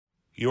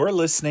You're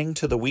listening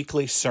to the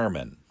weekly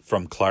sermon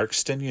from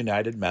Clarkston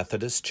United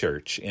Methodist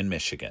Church in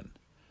Michigan.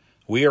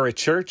 We are a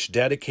church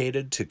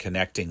dedicated to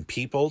connecting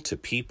people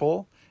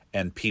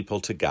and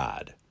people to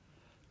God.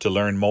 To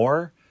learn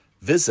more,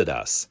 visit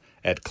us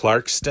at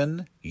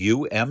clarkstonumc.org.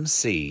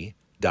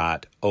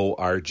 I'm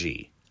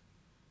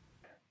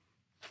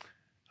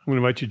going to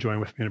invite you to join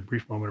with me in a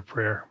brief moment of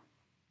prayer.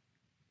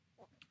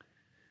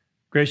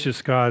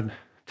 Gracious God,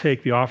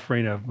 take the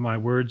offering of my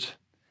words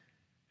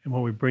and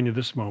what we bring to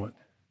this moment.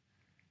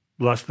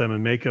 Bless them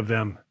and make of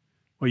them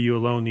what you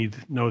alone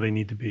know they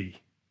need to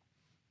be.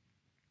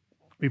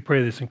 We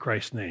pray this in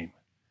Christ's name.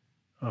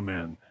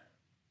 Amen.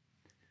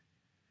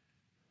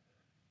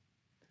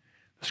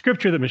 The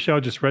scripture that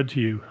Michelle just read to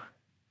you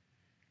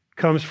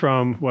comes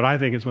from what I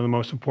think is one of the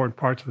most important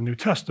parts of the New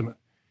Testament.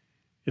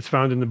 It's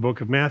found in the book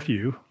of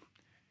Matthew,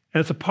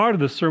 and it's a part of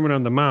the Sermon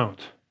on the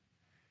Mount.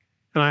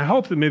 And I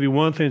hope that maybe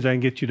one of the things I can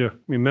get you to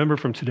remember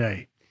from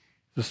today,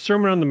 the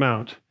Sermon on the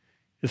Mount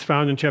is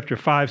found in chapter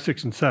 5,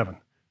 6, and 7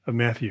 of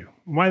Matthew.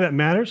 Why that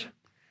matters?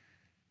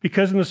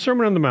 Because in the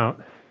Sermon on the Mount,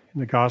 in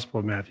the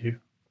Gospel of Matthew,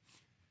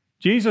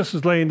 Jesus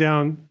is laying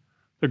down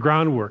the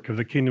groundwork of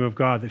the kingdom of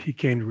God that he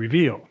came to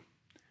reveal.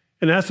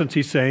 In essence,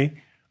 he's saying,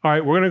 all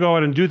right, we're going to go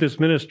out and do this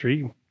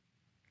ministry.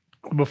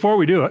 Before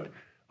we do it,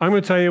 I'm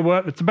going to tell you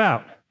what it's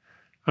about.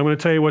 I'm going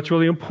to tell you what's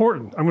really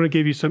important. I'm going to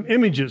give you some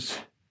images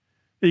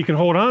that you can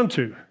hold on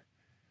to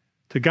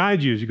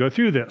guide you as you go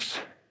through this.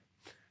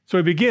 So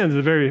he begins at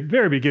the very,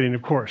 very beginning,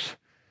 of course,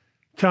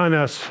 telling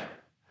us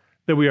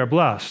that we are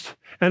blessed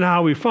and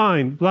how we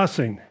find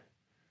blessing.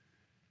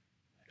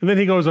 And then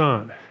he goes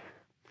on.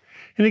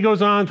 And he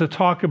goes on to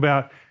talk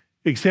about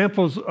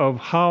examples of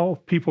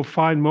how people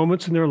find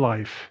moments in their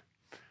life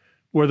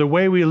where the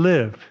way we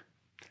live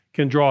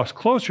can draw us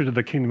closer to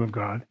the kingdom of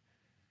God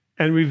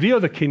and reveal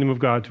the kingdom of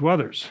God to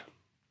others.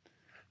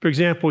 For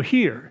example,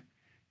 here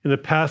in the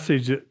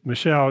passage that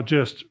Michelle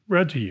just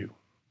read to you,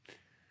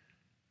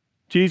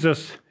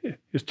 Jesus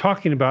is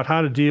talking about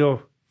how to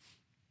deal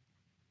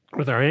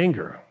with our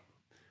anger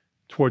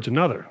towards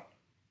another,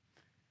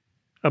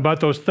 about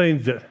those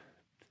things that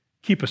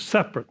keep us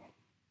separate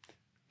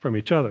from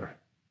each other.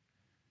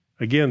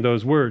 Again,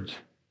 those words.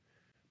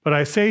 But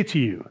I say to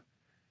you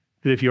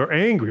that if you're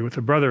angry with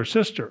a brother or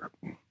sister,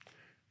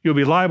 you'll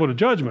be liable to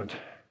judgment.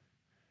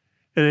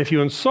 And if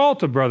you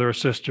insult a brother or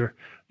sister,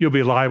 you'll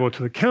be liable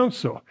to the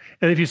council.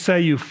 And if you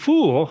say, you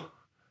fool,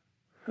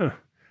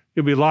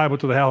 you'll be liable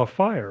to the hell of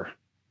fire.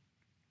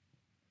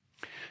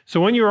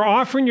 So when you are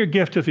offering your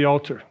gift at the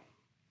altar,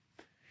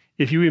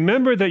 if you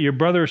remember that your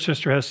brother or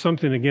sister has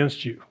something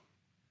against you,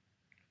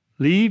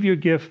 leave your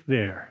gift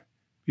there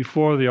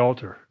before the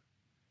altar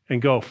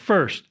and go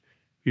first,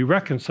 be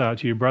reconciled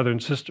to your brother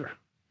and sister,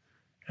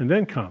 and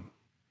then come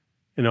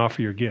and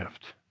offer your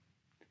gift.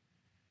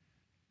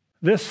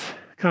 This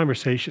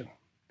conversation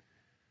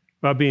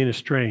about being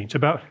estranged,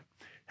 about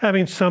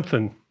having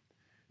something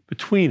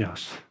between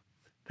us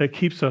that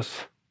keeps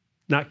us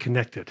not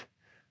connected,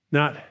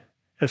 not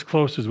as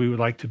close as we would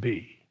like to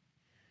be,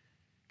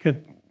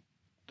 can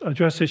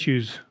address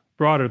issues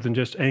broader than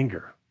just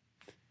anger.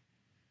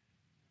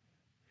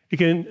 It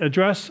can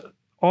address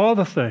all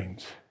the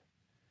things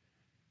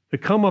that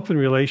come up in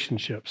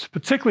relationships,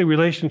 particularly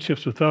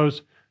relationships with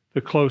those the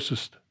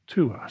closest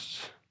to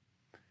us,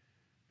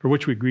 for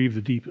which we grieve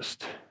the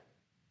deepest.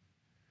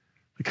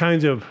 The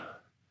kinds of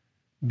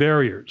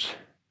barriers,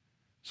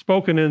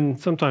 spoken and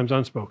sometimes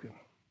unspoken,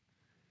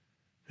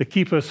 that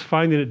keep us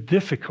finding it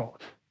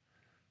difficult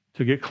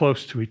to get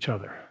close to each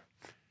other,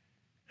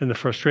 and the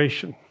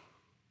frustration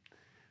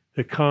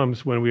that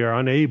comes when we are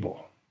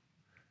unable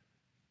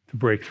to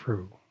break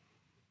through.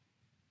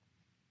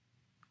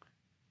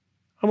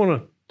 I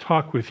want to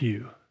talk with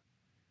you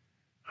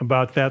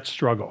about that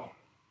struggle.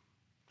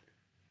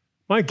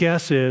 My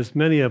guess is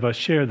many of us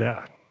share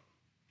that.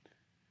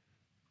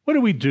 What do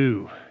we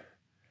do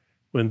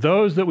when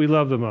those that we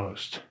love the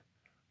most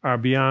are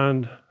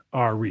beyond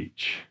our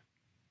reach?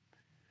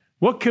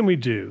 What can we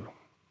do?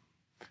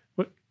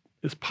 What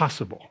is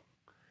possible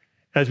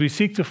as we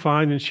seek to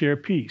find and share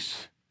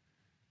peace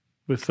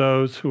with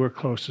those who are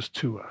closest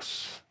to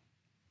us?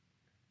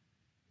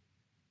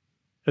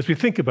 As we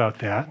think about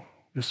that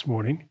this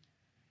morning,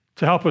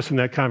 to help us in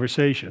that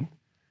conversation,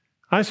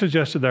 I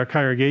suggested that our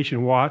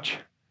congregation watch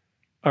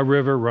A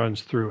River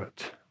Runs Through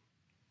It.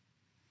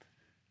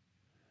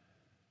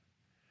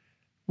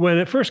 When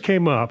it first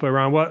came up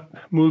around what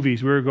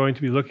movies we were going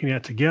to be looking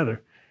at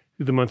together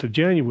through the month of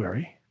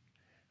January,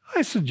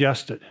 I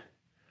suggested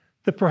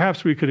that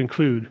perhaps we could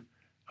include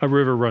A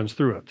River Runs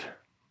Through It.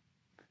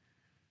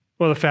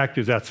 Well, the fact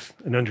is that's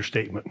an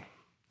understatement.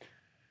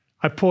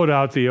 I pulled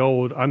out the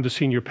old I'm the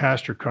senior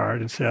pastor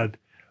card and said,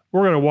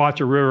 we're going to watch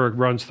A River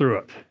Runs Through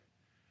It.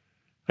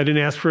 I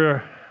didn't ask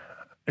for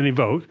any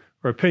vote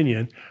or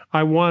opinion.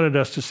 I wanted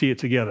us to see it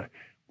together.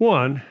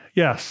 One,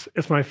 yes,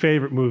 it's my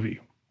favorite movie.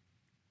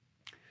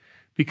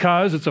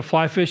 Because it's a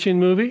fly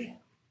fishing movie?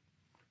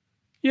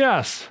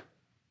 Yes.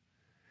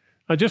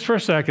 Now, just for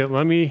a second,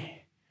 let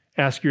me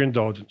ask your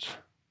indulgence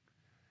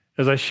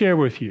as I share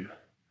with you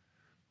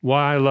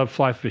why I love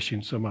fly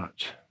fishing so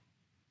much.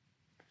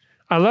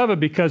 I love it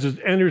because it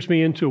enters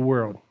me into a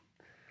world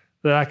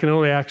that I can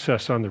only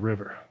access on the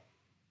river.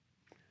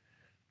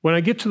 When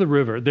I get to the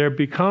river, there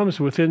becomes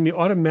within me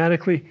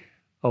automatically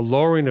a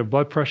lowering of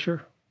blood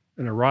pressure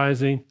and a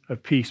rising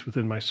of peace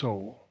within my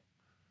soul.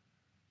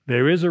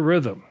 There is a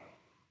rhythm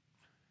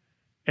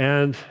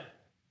and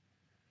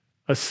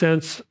a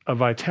sense of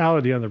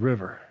vitality on the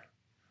river.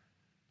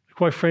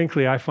 Quite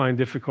frankly, I find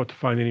difficult to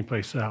find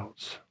anyplace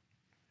else.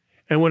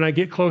 And when I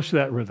get close to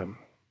that rhythm,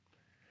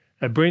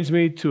 it brings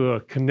me to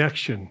a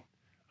connection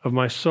of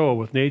my soul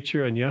with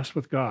nature and, yes,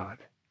 with God.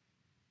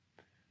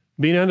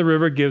 Being on the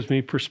river gives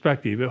me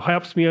perspective. It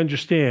helps me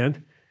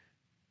understand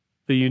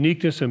the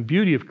uniqueness and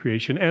beauty of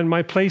creation and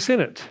my place in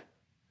it.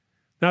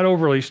 Not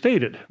overly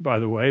stated, by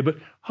the way, but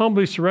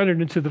humbly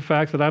surrendered into the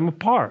fact that I'm a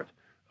part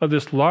of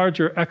this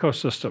larger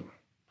ecosystem.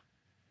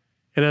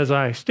 And as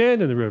I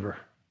stand in the river,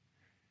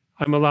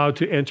 I'm allowed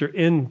to enter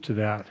into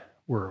that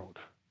world.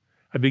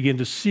 I begin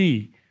to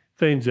see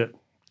things that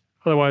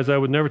otherwise I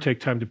would never take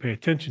time to pay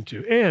attention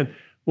to. And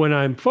when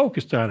I'm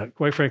focused on it,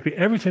 quite frankly,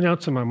 everything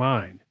else in my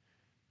mind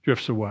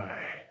drifts away.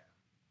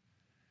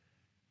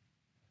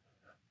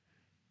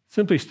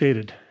 Simply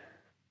stated,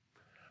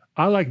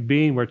 I like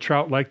being where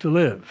trout like to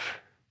live,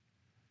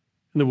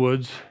 in the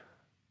woods,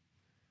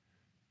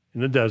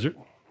 in the desert,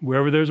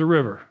 wherever there's a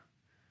river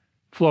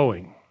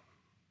flowing.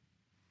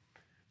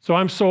 So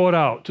I'm sold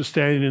out to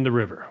standing in the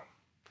river.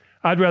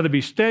 I'd rather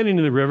be standing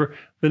in the river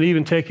than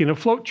even taking a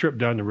float trip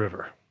down the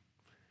river.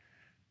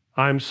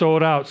 I'm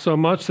sold out so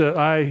much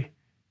that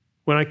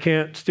when I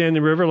can't stand in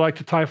the river, like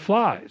to tie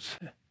flies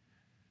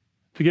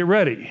to get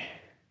ready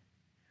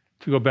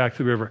to go back to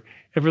the river.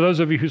 And for those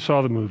of you who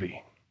saw the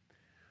movie,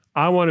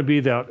 I want to be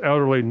that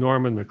elderly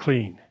Norman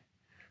McLean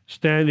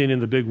standing in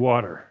the big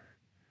water,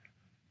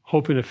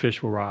 hoping a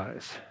fish will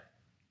rise.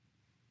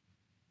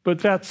 But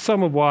that's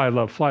some of why I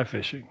love fly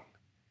fishing.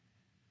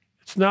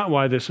 It's not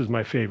why this is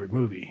my favorite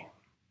movie.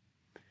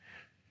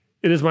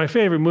 It is my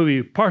favorite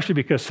movie partially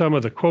because some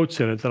of the quotes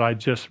in it that I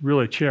just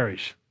really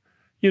cherish.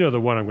 You know the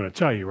one I'm going to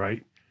tell you,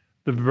 right?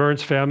 The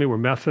Burns family were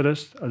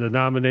Methodists, a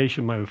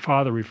denomination my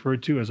father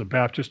referred to as a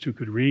Baptist who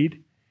could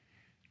read.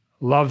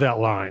 Love that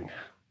line.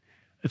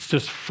 It's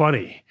just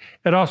funny.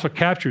 It also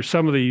captures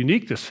some of the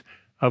uniqueness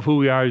of who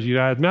we are as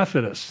United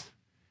Methodists.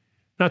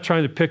 Not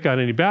trying to pick on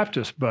any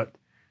Baptists, but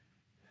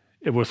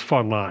it was a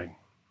fun line.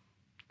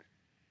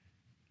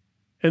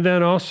 And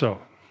then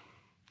also,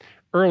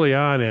 early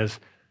on, as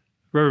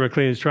Reverend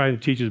McLean is trying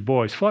to teach his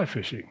boys fly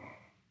fishing,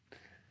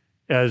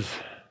 as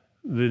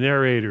the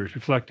narrator is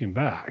reflecting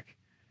back,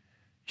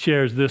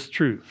 shares this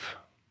truth.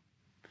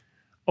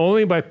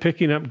 Only by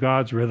picking up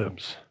God's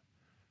rhythms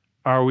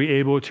are we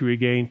able to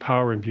regain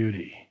power and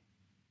beauty.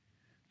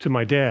 To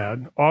my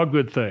dad, all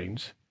good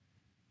things,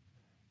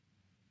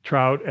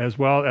 trout as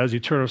well as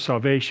eternal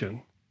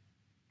salvation,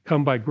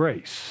 come by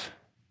grace.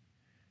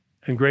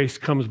 And grace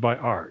comes by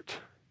art.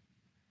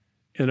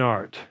 And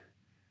art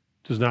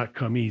does not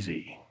come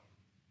easy.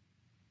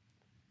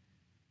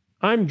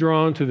 I'm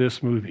drawn to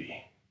this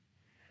movie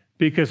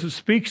because it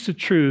speaks to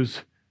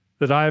truths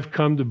that I have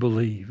come to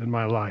believe in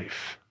my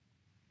life.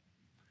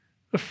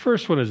 The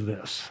first one is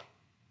this.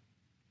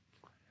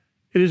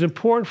 It is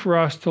important for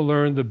us to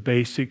learn the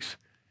basics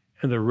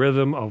and the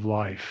rhythm of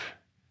life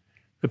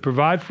that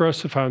provide for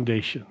us a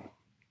foundation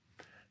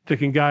that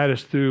can guide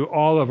us through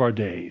all of our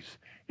days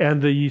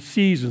and the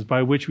seasons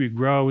by which we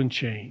grow and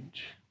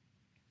change.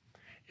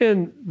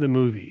 In the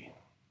movie,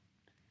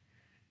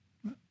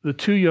 the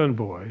two young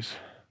boys,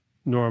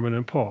 Norman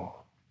and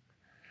Paul,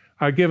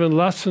 are given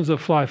lessons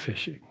of fly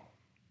fishing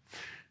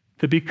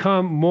to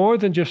become more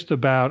than just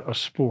about a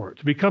sport.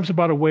 It becomes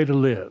about a way to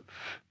live.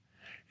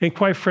 And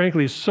quite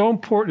frankly, it's so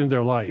important in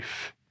their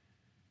life,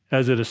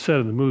 as it is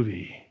said in the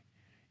movie,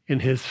 in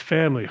his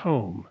family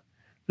home,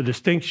 the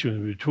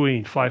distinction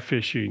between fly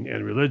fishing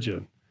and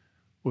religion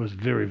was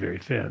very, very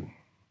thin.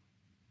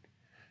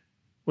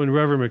 When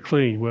Reverend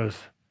McLean was,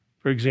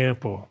 for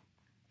example,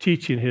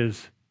 teaching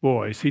his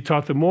boys, he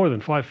taught them more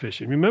than fly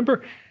fishing.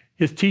 Remember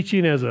his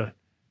teaching as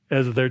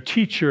their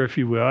teacher, if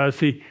you will, as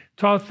he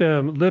taught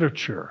them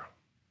literature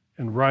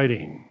and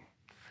writing,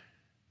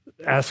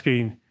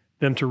 asking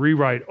them to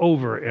rewrite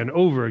over and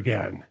over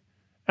again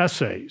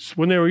essays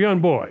when they were young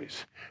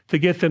boys to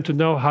get them to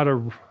know how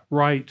to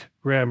write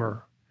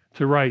grammar,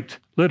 to write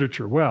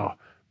literature well,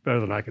 better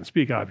than I can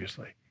speak,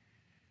 obviously.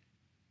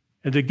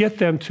 And to get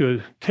them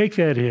to take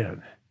that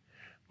in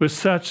with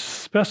such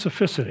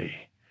specificity,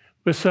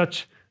 with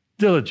such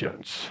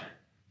diligence,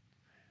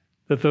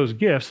 that those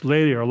gifts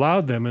later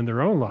allowed them in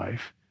their own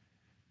life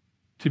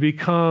to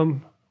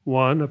become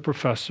one a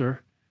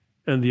professor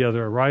and the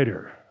other a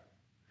writer.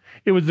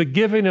 It was the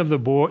giving of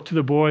to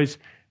the boys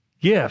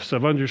gifts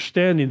of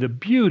understanding the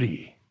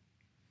beauty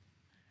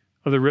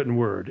of the written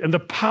word and the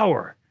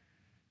power.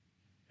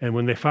 And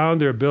when they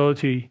found their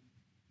ability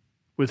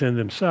within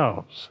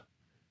themselves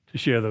to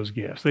share those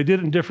gifts, they did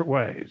it in different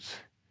ways,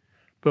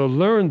 but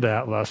learned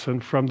that lesson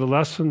from the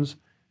lessons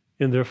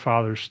in their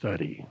father's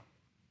study.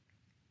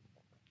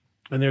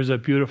 And there's a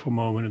beautiful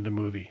moment in the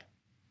movie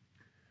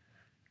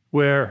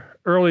where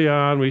early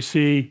on we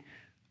see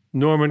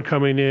Norman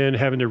coming in,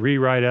 having to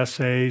rewrite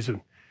essays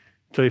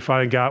until he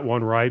finally got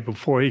one right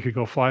before he could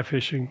go fly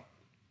fishing.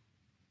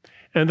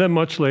 And then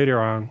much later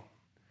on,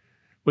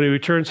 when he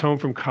returns home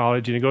from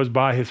college and he goes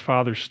by his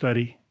father's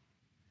study,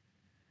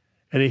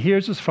 and he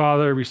hears his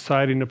father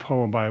reciting a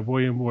poem by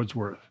William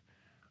Wordsworth,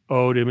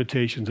 Ode,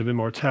 Imitations of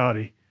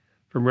Immortality,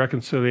 from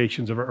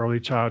Reconciliations of Early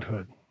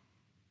Childhood.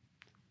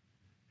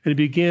 And he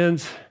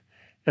begins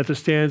at the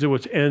stanza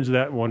which ends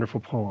that wonderful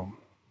poem.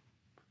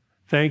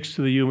 Thanks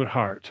to the human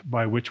heart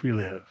by which we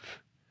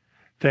live,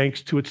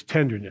 thanks to its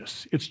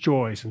tenderness, its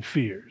joys and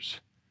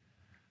fears.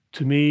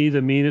 To me,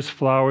 the meanest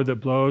flower that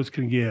blows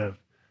can give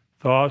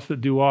thoughts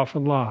that do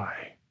often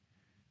lie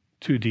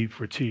too deep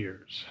for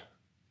tears.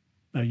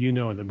 Now, you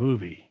know in the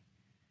movie,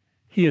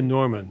 he and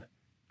Norman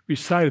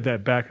recited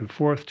that back and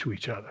forth to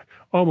each other,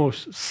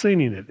 almost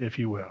singing it, if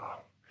you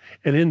will.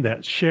 And in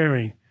that,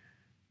 sharing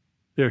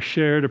their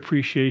shared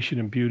appreciation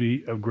and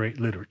beauty of great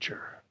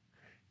literature,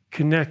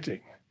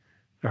 connecting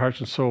their hearts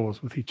and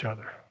souls with each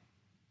other.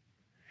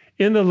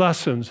 In the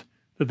lessons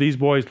that these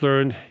boys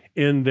learned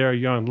in their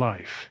young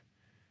life,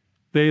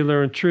 they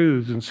learned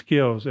truths and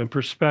skills and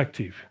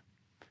perspective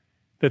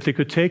that they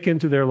could take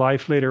into their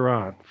life later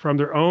on from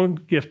their own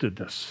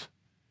giftedness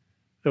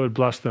that would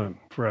bless them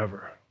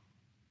forever.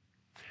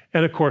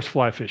 And of course,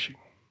 fly fishing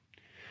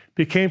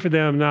became for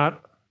them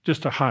not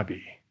just a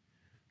hobby,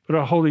 but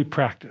a holy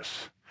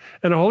practice.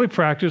 And a holy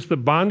practice that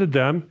bonded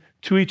them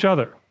to each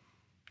other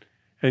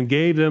and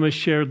gave them a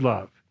shared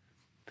love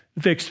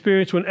that they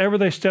experienced whenever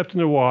they stepped in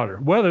the water,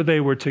 whether they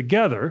were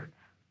together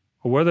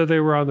or whether they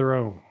were on their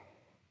own.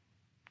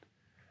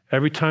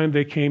 Every time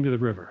they came to the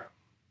river,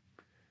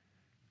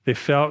 they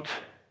felt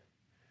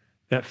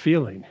that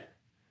feeling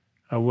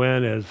of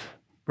when, as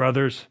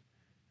brothers,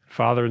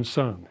 father and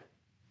son,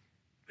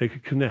 they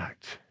could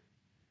connect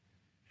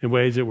in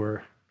ways that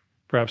were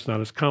perhaps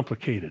not as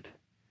complicated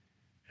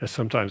as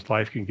sometimes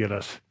life can get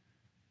us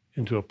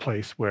into a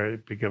place where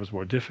it becomes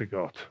more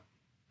difficult.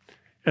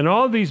 And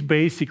all of these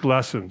basic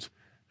lessons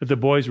that the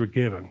boys were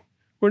given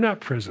were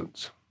not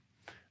prisons.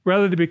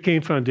 Rather, they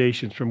became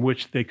foundations from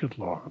which they could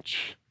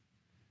launch.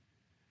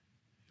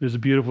 It is a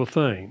beautiful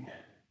thing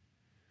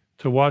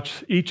to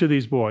watch each of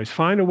these boys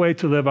find a way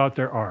to live out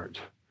their art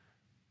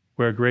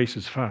where grace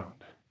is found,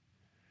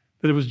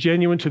 that it was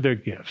genuine to their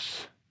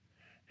gifts,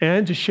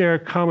 and to share a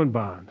common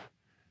bond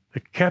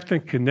that kept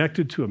them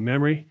connected to a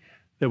memory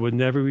that would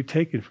never be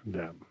taken from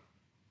them.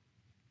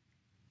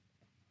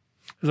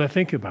 As I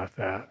think about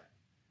that,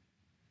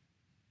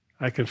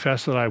 I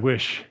confess that I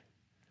wish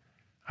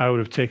I would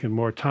have taken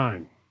more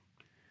time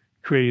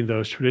creating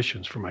those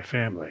traditions for my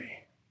family.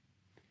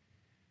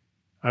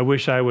 I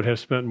wish I would have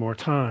spent more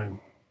time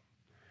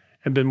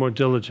and been more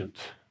diligent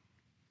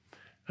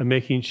in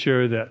making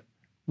sure that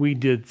we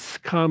did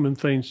common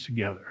things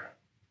together,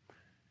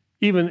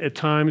 even at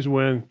times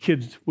when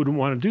kids wouldn't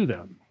want to do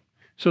them,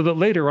 so that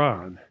later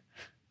on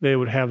they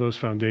would have those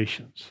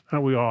foundations.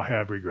 And we all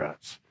have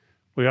regrets.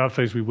 We all have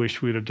things we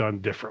wish we'd have done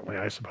differently,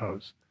 I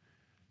suppose.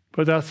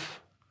 But that's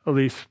at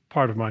least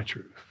part of my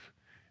truth.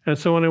 And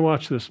so when I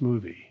watch this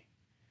movie,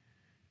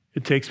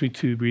 it takes me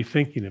to be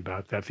thinking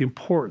about that, the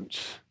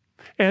importance,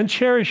 and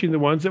cherishing the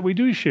ones that we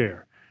do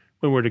share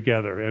when we're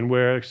together, and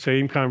where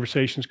same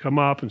conversations come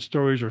up and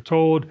stories are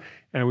told,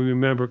 and we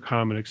remember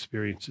common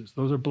experiences.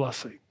 Those are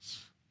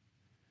blessings.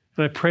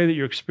 And I pray that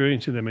you're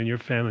experiencing them in your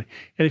family.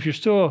 And if you're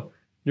still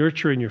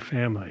nurturing your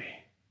family,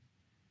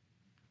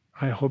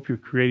 I hope you're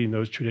creating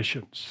those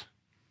traditions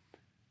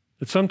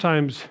that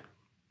sometimes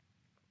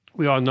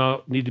we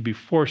all need to be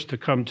forced to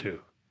come to,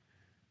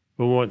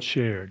 but once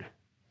shared,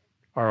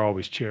 are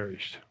always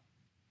cherished.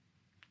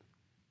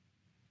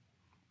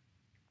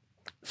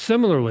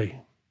 Similarly,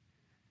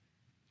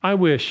 I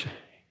wish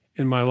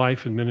in my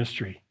life and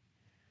ministry,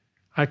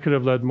 I could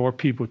have led more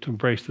people to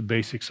embrace the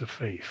basics of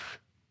faith.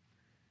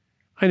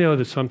 I know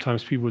that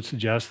sometimes people would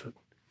suggest that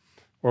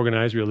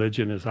organized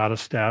religion is out of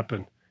step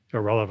and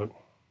irrelevant,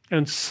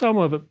 and some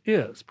of it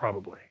is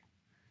probably.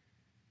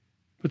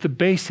 But the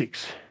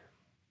basics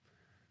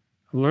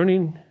of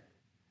learning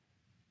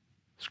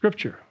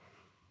Scripture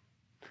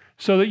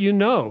so that you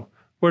know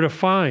where to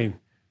find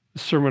the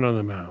Sermon on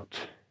the Mount,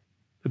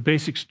 the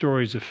basic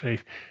stories of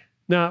faith,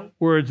 not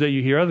words that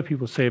you hear other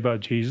people say about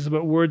Jesus,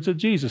 but words that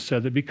Jesus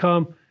said that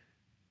become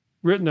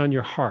written on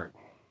your heart.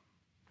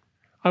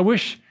 I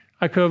wish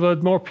I could have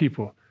led more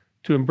people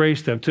to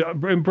embrace them, to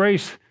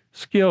embrace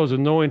skills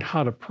in knowing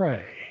how to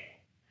pray,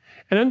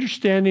 and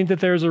understanding that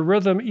there's a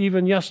rhythm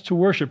even, yes, to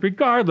worship,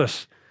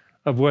 regardless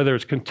of whether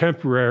it's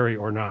contemporary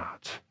or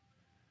not,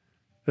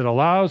 that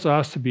allows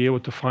us to be able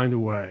to find a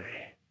way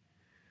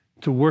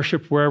to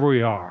worship wherever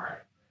we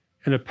are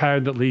in a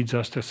pattern that leads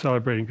us to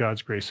celebrating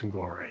God's grace and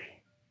glory.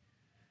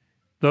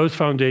 Those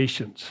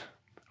foundations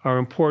are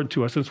important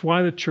to us. It's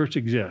why the church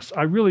exists.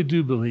 I really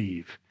do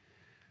believe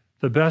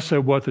the best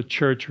of what the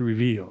church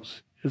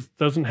reveals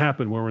doesn't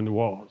happen when we're in the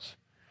walls.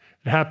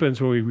 It happens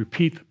when we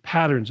repeat the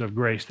patterns of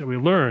grace that we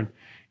learn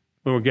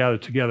when we're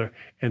gathered together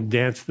and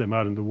dance them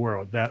out in the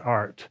world, that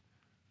art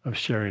of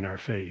sharing our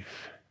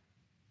faith.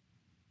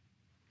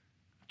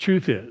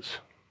 Truth is,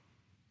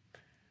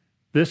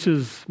 this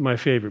is my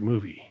favorite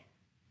movie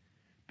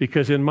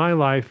because in my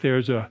life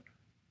there's a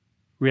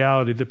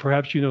reality that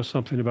perhaps you know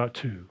something about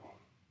too.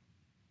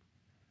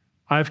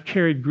 I've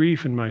carried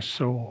grief in my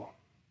soul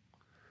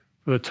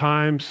for the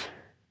times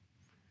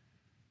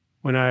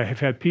when I have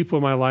had people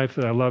in my life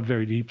that I love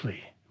very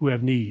deeply who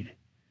have need,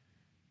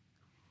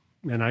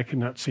 and I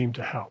cannot seem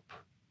to help.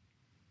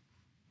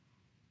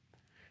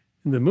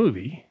 In the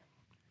movie,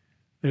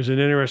 there's an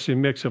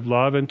interesting mix of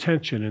love and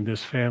tension in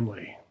this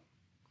family.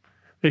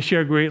 They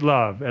share great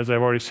love, as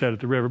I've already said, at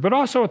the river, but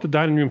also at the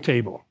dining room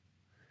table.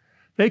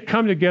 They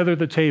come together at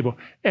the table,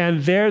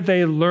 and there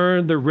they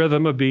learn the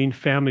rhythm of being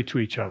family to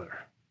each other.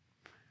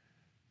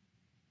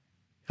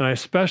 And I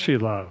especially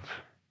love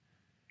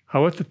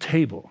how at the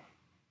table,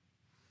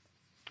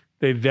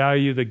 they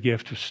value the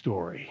gift of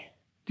story.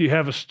 Do you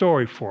have a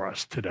story for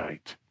us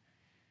tonight?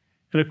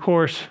 And of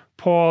course,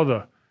 Paul,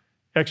 the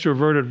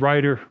extroverted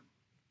writer,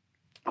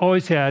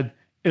 always had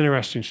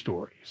interesting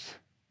stories.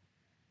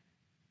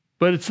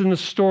 But it's in the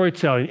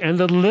storytelling and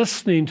the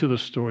listening to the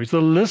stories, the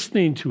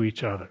listening to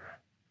each other,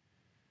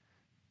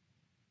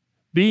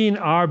 being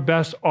our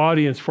best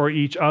audience for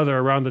each other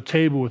around the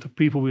table with the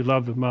people we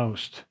love the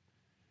most,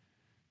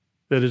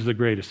 that is the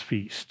greatest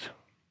feast.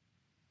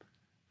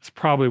 It's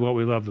probably what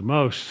we love the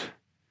most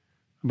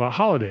about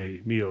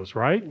holiday meals,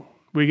 right?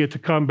 We get to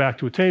come back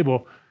to a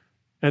table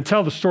and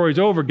tell the stories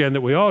over again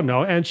that we all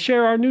know and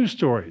share our new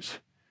stories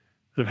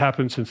that have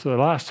happened since the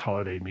last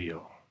holiday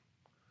meal.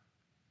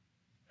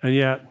 And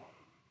yet,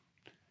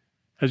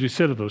 as we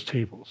sit at those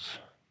tables,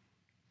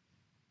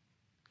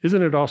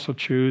 isn't it also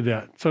true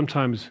that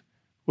sometimes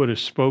what is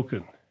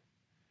spoken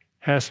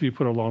has to be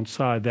put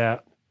alongside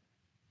that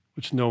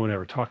which no one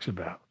ever talks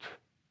about?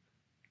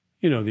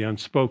 You know, the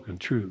unspoken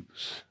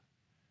truths.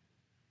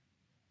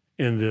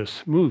 In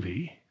this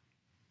movie,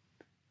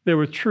 there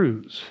were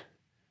truths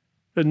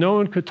that no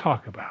one could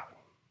talk about,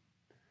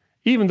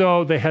 even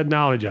though they had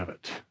knowledge of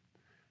it.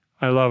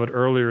 I love it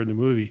earlier in the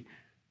movie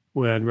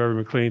when Reverend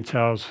McLean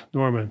tells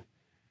Norman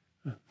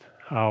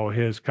how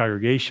his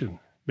congregation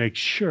makes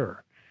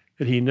sure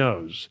that he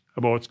knows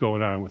about what's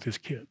going on with his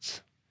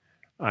kids.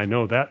 I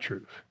know that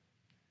truth.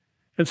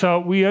 And so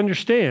we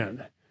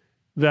understand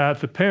that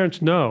the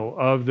parents know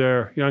of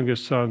their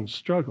youngest son's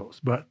struggles,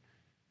 but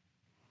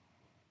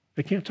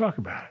they can't talk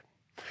about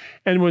it.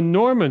 And when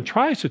Norman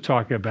tries to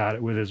talk about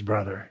it with his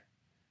brother,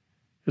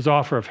 his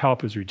offer of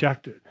help is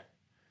rejected.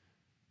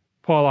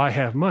 Paul, I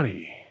have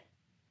money.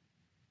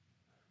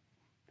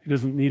 He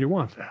doesn't need or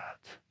want that.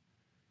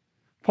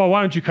 Paul,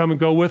 why don't you come and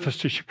go with us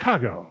to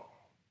Chicago?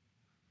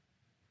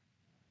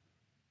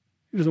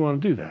 He doesn't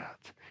want to do that.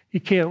 He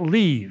can't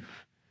leave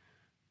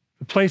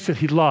the place that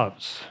he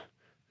loves,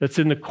 that's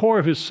in the core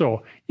of his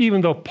soul,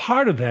 even though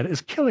part of that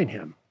is killing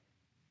him.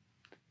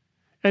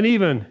 And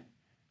even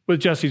with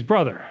Jesse's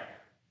brother,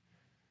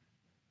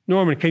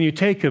 Norman, can you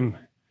take him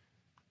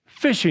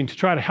fishing to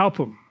try to help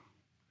him?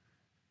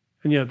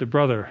 And yet the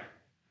brother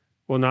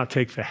will not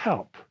take the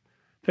help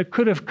that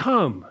could have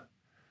come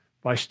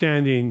by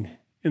standing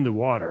in the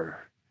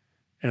water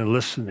and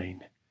listening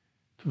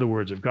to the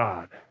words of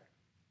God.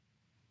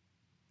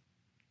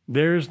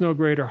 There is no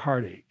greater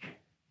heartache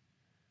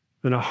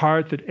than a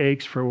heart that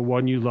aches for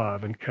one you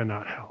love and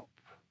cannot help.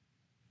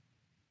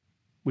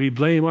 We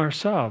blame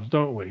ourselves,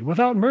 don't we?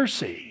 Without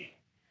mercy.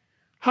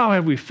 How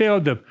have we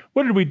failed them?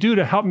 What did we do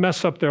to help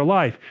mess up their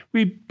life?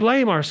 We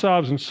blame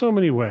ourselves in so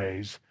many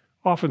ways,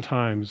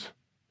 oftentimes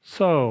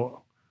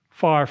so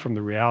far from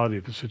the reality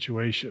of the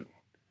situation.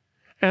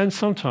 And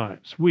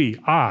sometimes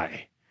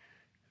I,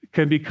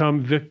 can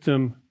become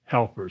victim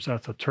helpers.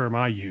 That's a term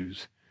I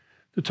use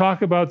to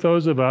talk about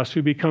those of us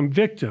who become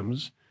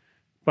victims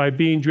by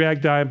being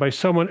dragged down by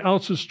someone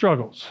else's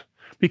struggles.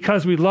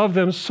 Because we love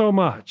them so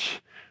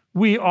much,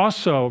 we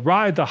also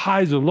ride the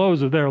highs and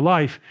lows of their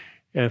life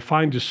and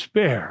find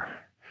despair,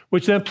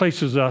 which then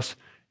places us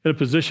in a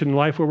position in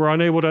life where we're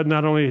unable to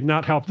not only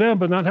not help them,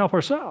 but not help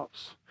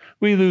ourselves.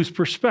 We lose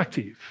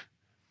perspective.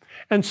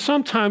 And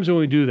sometimes when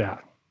we do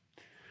that,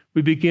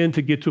 we begin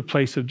to get to a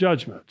place of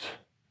judgment.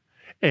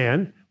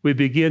 And we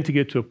begin to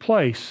get to a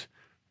place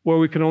where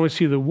we can only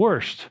see the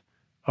worst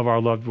of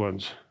our loved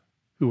ones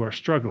who are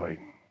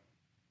struggling.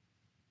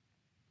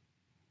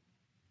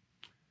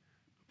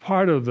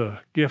 Part of the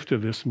gift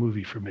of this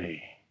movie for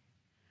me,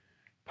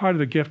 part of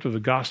the gift of the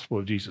gospel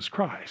of Jesus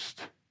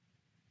Christ,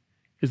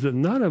 is that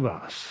none of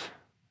us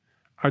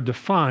are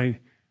defined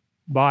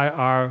by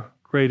our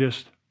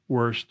greatest,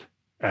 worst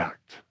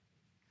act,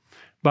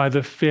 by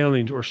the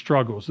failings or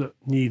struggles, the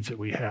needs that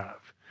we have.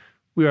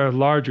 We are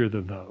larger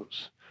than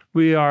those.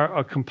 We are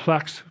a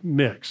complex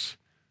mix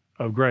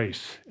of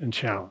grace and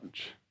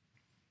challenge.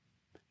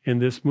 In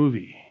this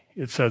movie,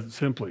 it says it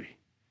simply,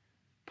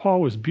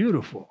 Paul was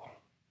beautiful.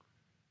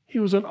 He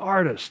was an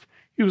artist.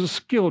 He was a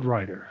skilled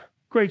writer,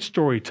 great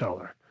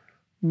storyteller,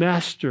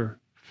 master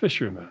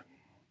fisherman.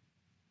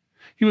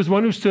 He was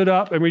one who stood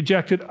up and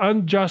rejected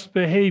unjust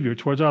behavior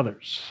towards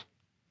others.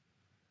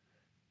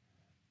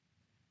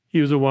 He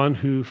was the one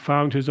who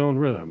found his own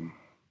rhythm,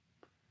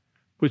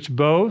 which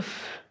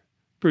both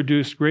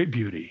produced great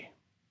beauty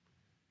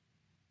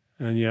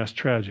and, yes,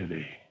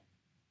 tragedy.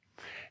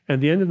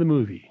 And the end of the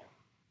movie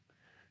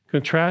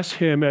contrasts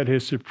him at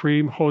his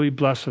supreme holy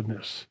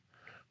blessedness,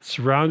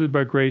 surrounded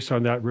by grace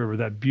on that river,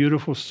 that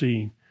beautiful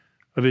scene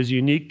of his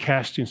unique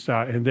casting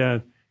style, and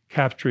then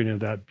capturing of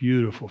that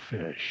beautiful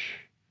fish.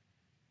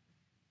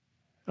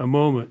 A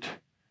moment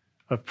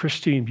of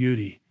pristine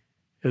beauty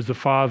as the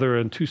father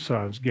and two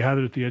sons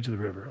gathered at the edge of the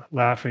river,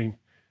 laughing,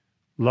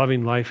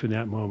 loving life in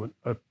that moment,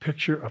 a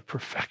picture of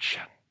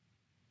perfection.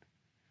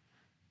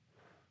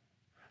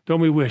 Don't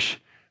we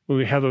wish when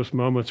we have those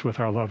moments with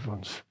our loved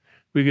ones,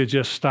 we could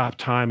just stop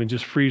time and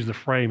just freeze the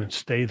frame and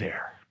stay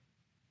there?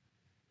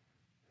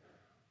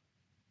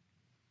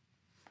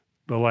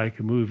 But like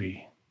a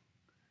movie,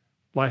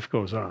 life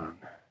goes on.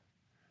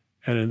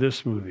 And in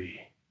this movie,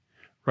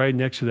 right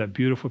next to that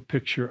beautiful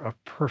picture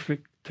of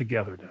perfect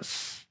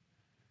togetherness,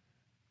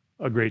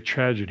 a great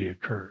tragedy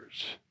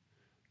occurs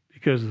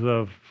because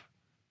of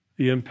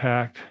the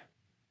impact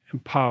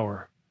and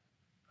power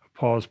of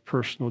Paul's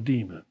personal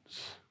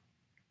demons.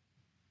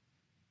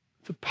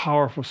 It's a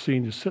powerful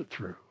scene to sit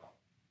through.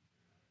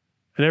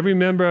 And every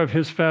member of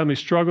his family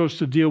struggles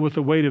to deal with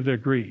the weight of their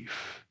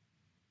grief.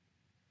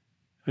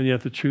 And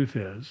yet the truth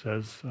is,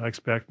 as I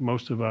expect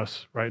most of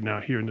us right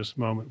now here in this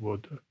moment will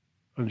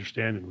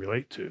understand and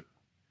relate to,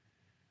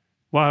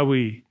 while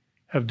we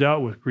have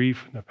dealt with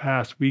grief in the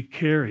past, we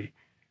carry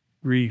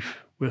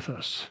grief with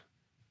us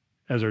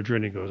as our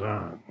journey goes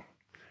on.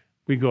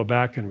 We go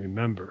back and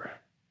remember.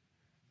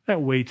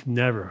 That weight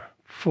never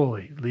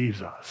fully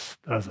leaves us,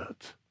 does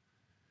it?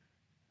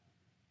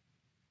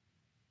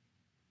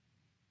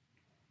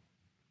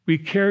 We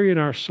carry in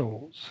our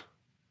souls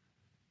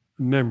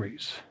the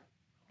memories,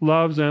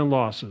 loves and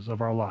losses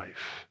of our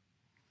life.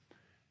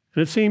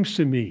 And it seems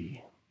to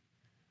me,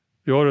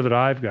 the older that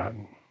I've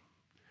gotten,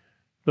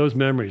 those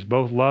memories,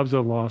 both loves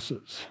and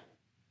losses,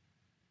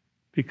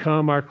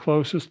 become our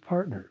closest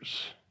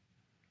partners.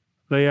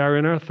 They are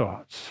in our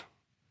thoughts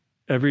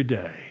every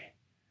day.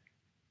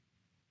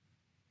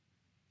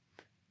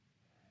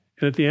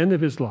 And at the end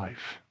of his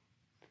life,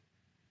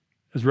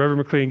 as Reverend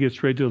McLean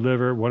gets ready to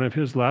deliver one of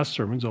his last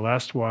sermons, the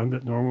last one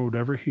that Norman would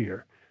ever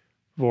hear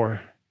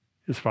before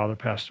his father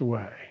passed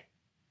away,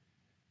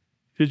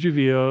 it's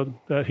revealed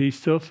that he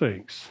still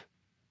thinks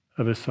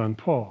of his son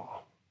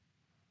Paul.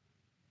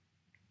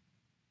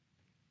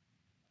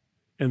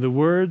 And the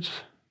words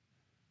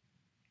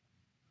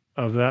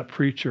of that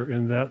preacher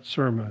in that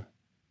sermon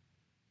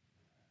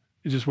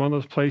is just one of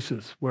those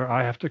places where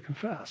I have to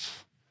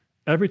confess.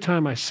 Every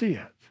time I see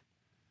it,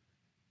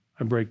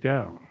 I break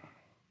down.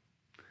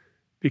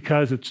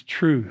 Because its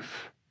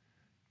truth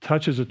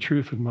touches a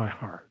truth in my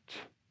heart.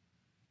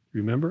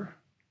 Remember?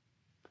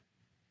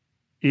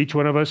 Each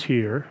one of us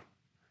here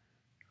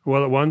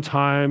will at one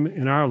time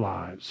in our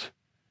lives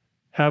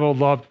have a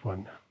loved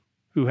one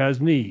who has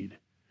need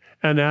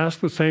and ask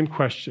the same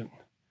question.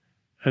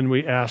 And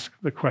we ask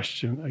the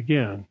question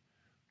again.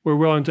 We're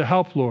willing to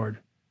help, Lord,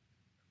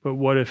 but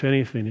what if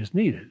anything is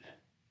needed?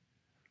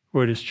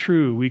 For it is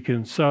true, we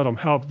can seldom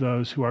help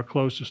those who are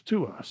closest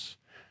to us.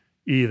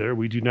 Either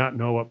we do not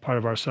know what part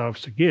of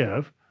ourselves to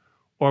give,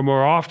 or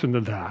more often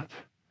than that,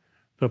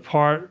 the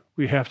part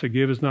we have to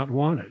give is not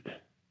wanted.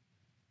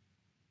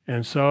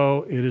 And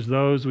so it is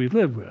those we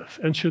live with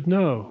and should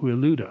know who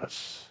elude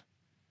us.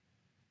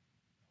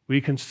 We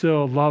can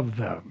still love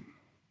them,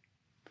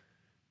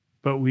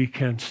 but we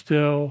can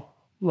still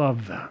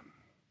love them.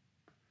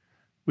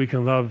 We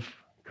can love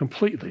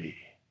completely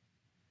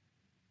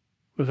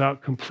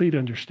without complete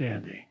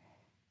understanding.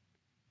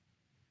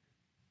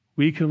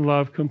 We can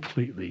love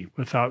completely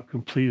without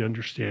complete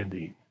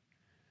understanding.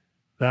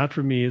 That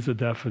for me is a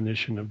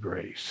definition of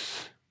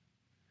grace.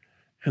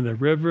 And the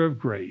river of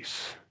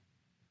grace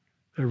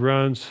that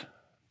runs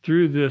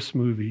through this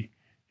movie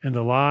and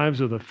the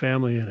lives of the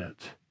family in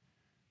it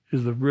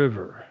is the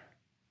river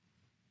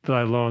that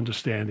I long to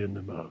stand in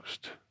the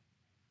most.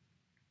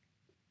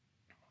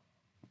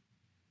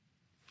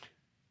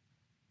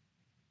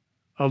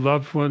 A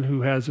loved one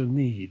who has a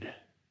need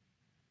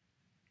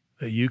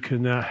that you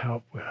cannot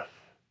help with.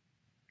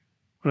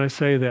 When I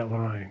say that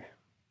line,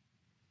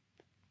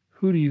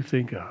 who do you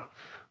think of?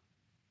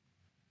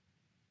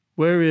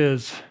 Where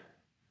is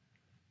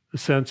the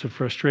sense of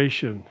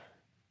frustration,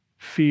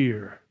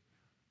 fear,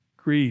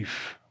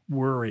 grief,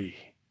 worry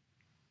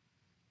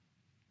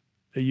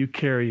that you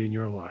carry in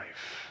your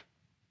life?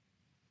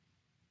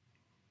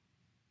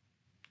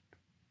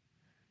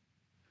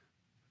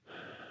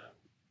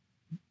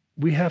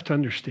 We have to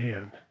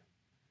understand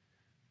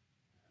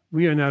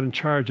we are not in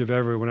charge of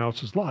everyone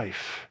else's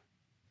life.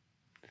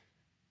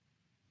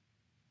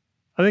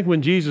 I think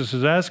when Jesus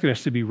is asking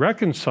us to be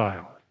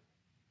reconciled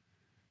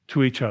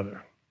to each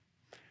other,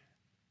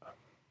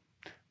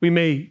 we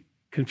may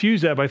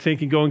confuse that by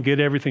thinking, go and get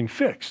everything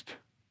fixed.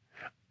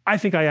 I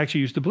think I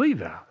actually used to believe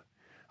that.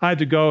 I had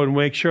to go and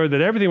make sure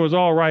that everything was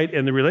all right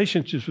and the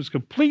relationship was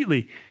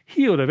completely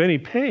healed of any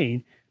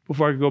pain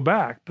before I could go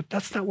back. But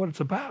that's not what it's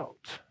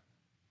about.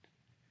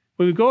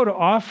 when we go to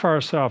offer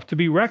ourselves to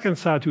be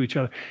reconciled to each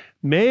other,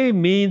 may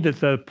mean that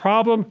the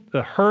problem,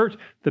 the hurt,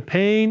 the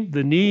pain,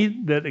 the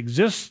need that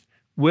exists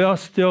will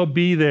still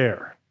be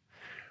there.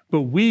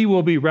 But we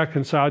will be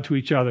reconciled to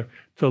each other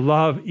to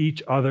love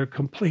each other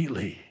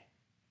completely.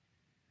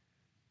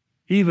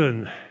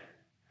 Even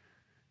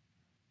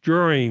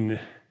during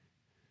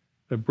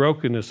the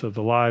brokenness of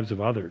the lives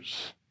of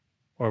others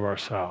or of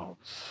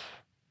ourselves.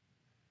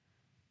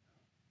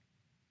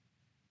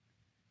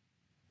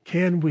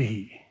 Can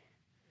we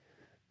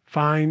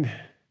find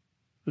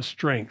the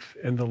strength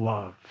and the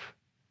love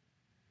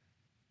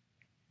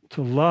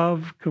to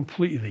love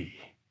completely,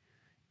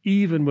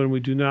 even when we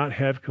do not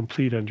have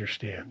complete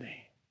understanding?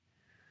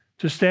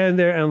 To stand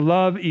there and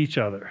love each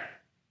other,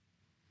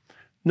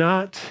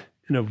 not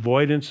in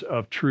avoidance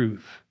of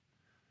truth,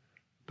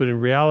 but in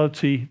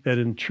reality that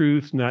in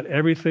truth, not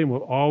everything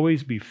will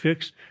always be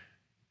fixed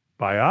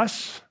by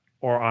us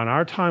or on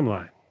our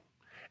timeline.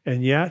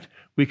 And yet,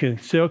 we can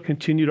still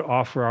continue to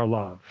offer our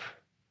love,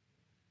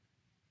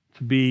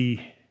 to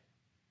be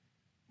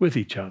with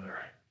each other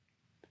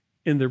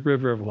in the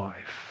river of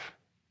life,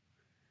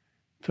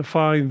 to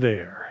find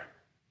there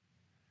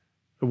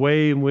the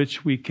way in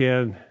which we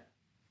can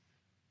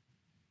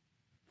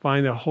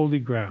find a holy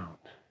ground,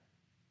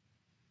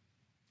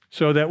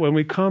 so that when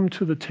we come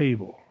to the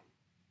table,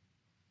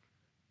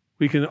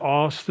 we can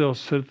all still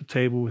sit at the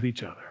table with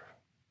each other,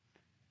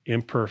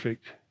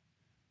 imperfect,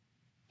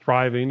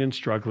 thriving and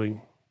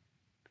struggling,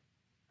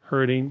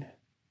 hurting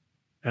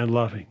and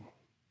loving.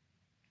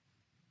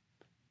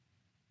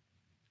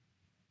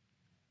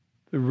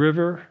 The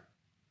river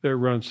that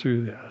runs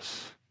through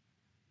this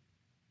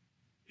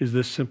is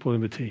this simple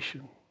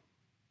invitation.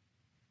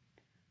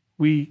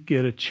 We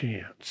get a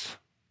chance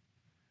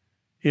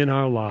in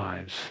our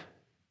lives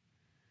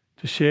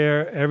to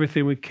share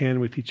everything we can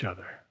with each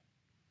other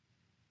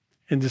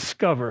and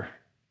discover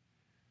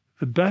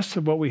the best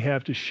of what we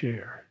have to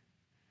share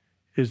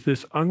is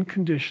this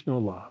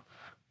unconditional love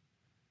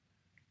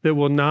that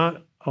will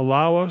not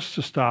allow us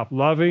to stop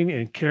loving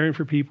and caring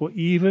for people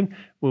even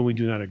when we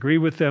do not agree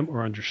with them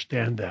or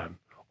understand them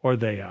or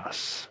they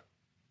us.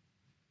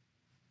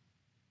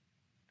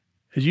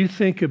 As you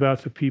think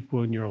about the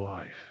people in your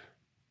life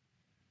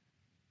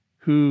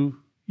who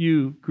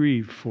you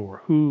grieve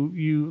for, who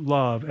you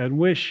love and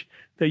wish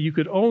that you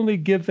could only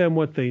give them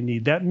what they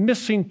need, that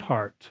missing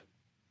part,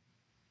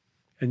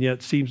 and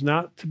yet seems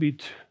not to be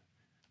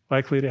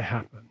likely to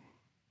happen,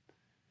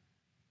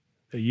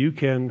 that you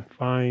can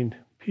find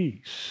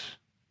peace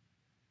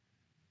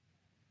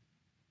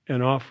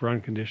and offer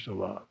unconditional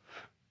love.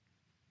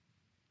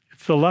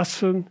 It's the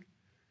lesson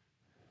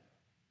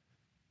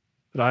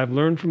that I've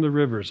learned from the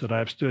rivers that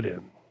I've stood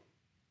in.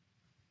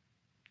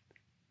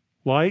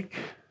 Like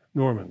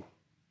Norman,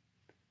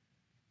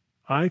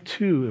 I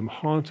too am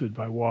haunted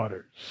by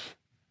waters.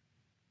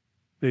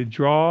 They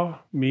draw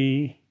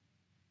me,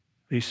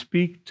 they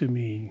speak to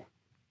me,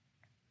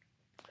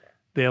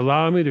 they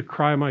allow me to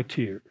cry my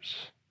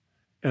tears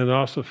and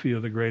also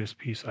feel the greatest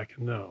peace I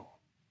can know.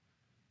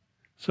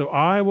 So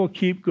I will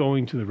keep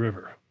going to the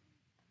river,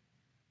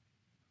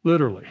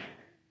 literally.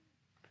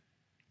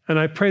 And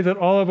I pray that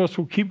all of us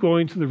will keep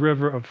going to the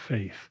river of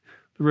faith,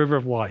 the river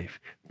of life,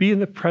 be in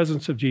the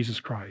presence of Jesus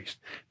Christ,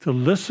 to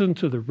listen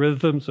to the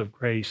rhythms of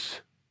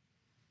grace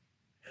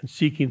and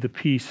seeking the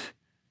peace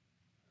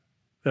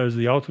that is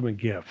the ultimate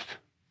gift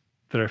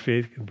that our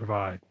faith can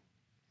provide.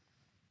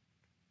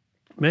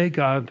 May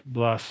God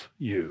bless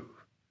you.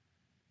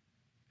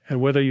 And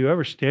whether you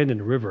ever stand in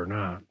the river or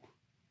not,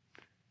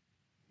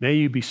 may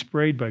you be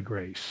sprayed by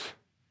grace,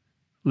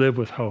 live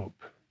with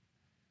hope,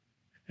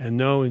 and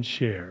know and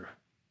share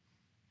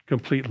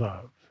complete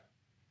love,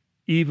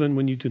 even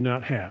when you do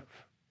not have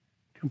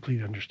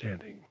complete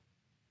understanding.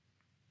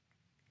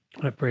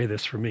 I pray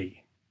this for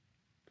me,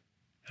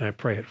 and I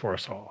pray it for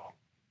us all.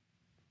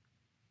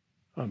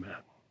 Amen.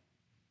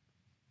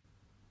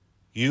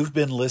 You've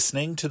been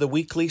listening to the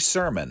weekly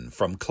sermon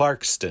from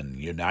Clarkston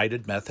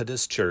United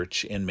Methodist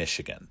Church in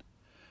Michigan.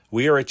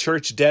 We are a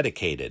church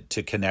dedicated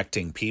to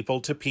connecting people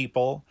to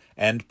people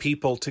and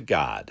people to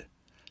God.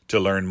 To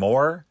learn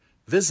more,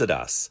 visit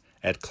us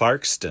at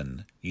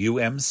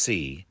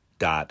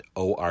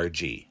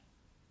clarkstonumc.org.